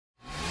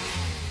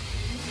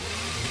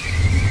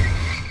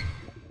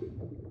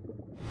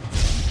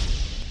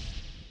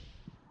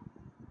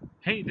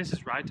Hey, this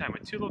is Ride Time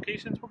with two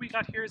locations. What we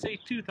got here is a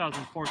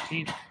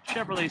 2014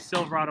 Chevrolet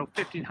Silverado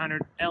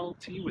 1500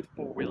 LT with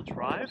four-wheel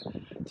drive.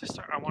 To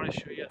start, I want to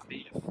show you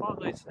the fog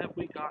lights that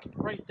we got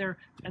right there,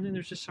 and then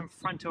there's just some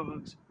front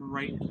hooks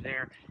right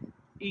there.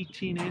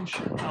 18-inch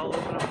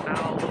aluminum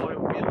alloy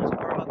wheels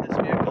are on this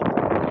vehicle.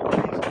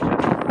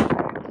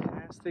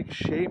 Fantastic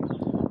shape.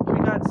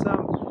 We got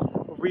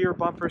some rear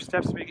bumper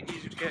steps to make it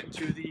easier to get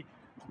into the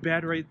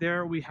bed right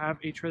there. We have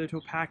a trailer tow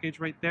package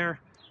right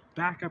there.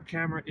 Backup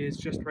camera is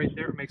just right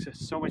there. It makes it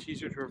so much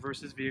easier to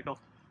reverse this vehicle.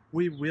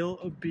 We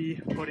will be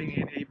putting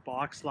in a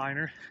box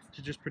liner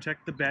to just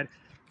protect the bed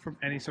from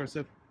any sorts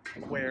of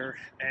wear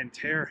and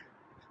tear.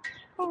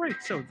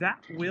 Alright, so that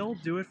will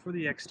do it for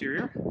the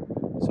exterior.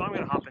 So I'm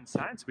going to hop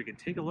inside so we can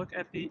take a look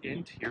at the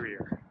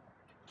interior.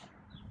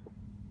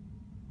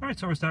 Alright,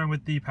 so we're starting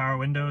with the power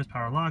windows,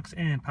 power locks,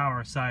 and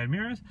power side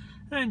mirrors.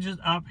 And just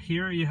up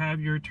here you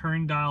have your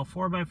turn dial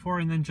 4x4,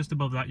 and then just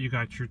above that you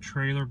got your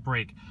trailer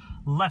brake.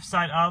 Left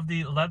side of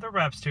the leather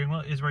wrap steering wheel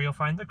is where you'll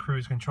find the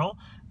cruise control.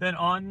 Then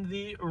on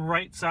the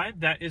right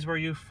side, that is where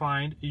you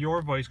find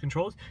your voice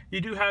controls.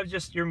 You do have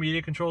just your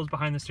media controls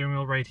behind the steering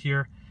wheel right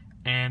here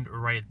and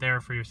right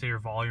there for your, say, your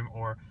volume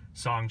or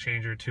song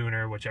changer,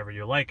 tuner, whichever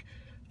you like.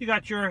 You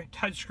got your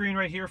touchscreen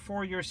right here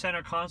for your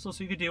center console,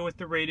 so you can deal with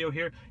the radio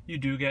here. You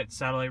do get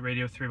satellite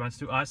radio 3 months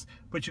to us,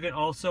 but you can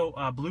also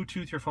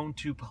Bluetooth your phone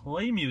to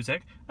play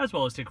music, as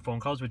well as take phone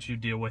calls, which you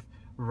deal with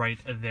right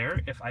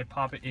there. If I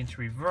pop it into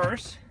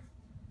reverse,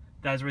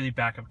 that's where the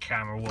backup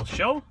camera will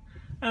show.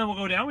 And then we'll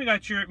go down. We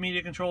got your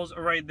media controls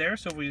right there.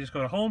 So if we just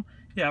go to home,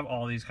 you have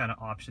all these kind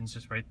of options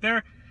just right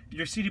there.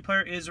 Your CD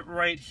player is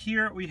right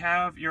here. We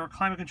have your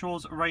climate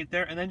controls right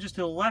there. And then just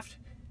to the left,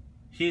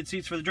 heated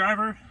seats for the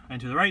driver, and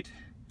to the right,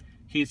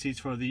 heated seats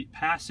for the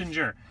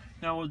passenger.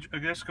 Now we'll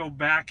just go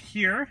back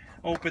here,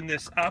 open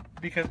this up,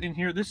 because in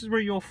here, this is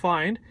where you'll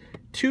find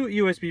two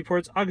USB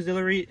ports,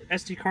 auxiliary,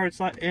 SD card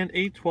slot, and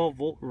a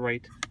 12-volt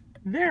right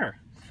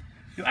there.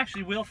 You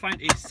actually will find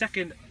a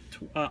second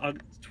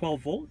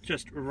 12-volt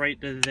just right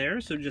there,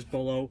 so just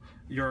below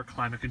your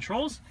climate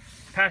controls.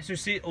 Passenger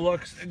seat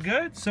looks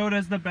good, so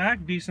does the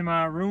back. Decent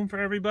amount of room for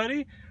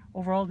everybody.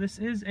 Overall, this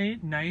is a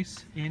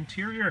nice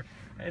interior,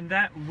 and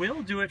that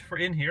will do it for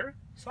in here.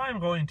 So I'm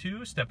going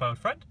to step out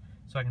front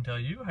so I can tell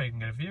you how you can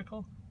get a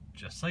vehicle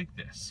just like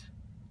this.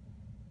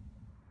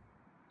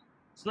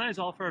 So that is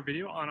all for our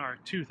video on our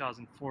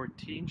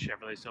 2014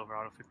 Chevrolet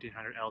Silverado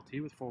 1500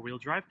 LT with four-wheel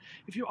drive.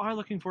 If you are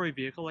looking for a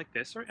vehicle like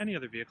this or any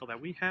other vehicle that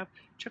we have,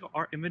 check out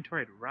our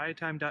inventory at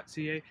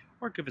ridetime.ca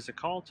or give us a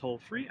call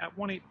toll-free at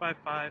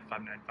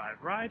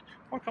 1-855-595-RIDE,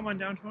 or come on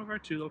down to one of our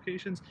two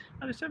locations,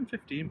 either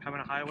 715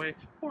 Pembina Highway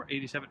or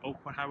 87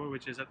 Oak Point Highway,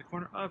 which is at the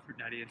corner of Route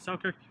 90 and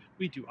Selkirk.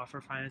 We do offer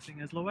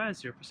financing as low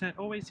as 0%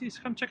 OAC, so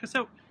come check us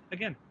out.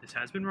 Again, this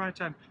has been Ride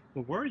Time,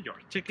 where we're your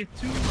ticket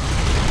to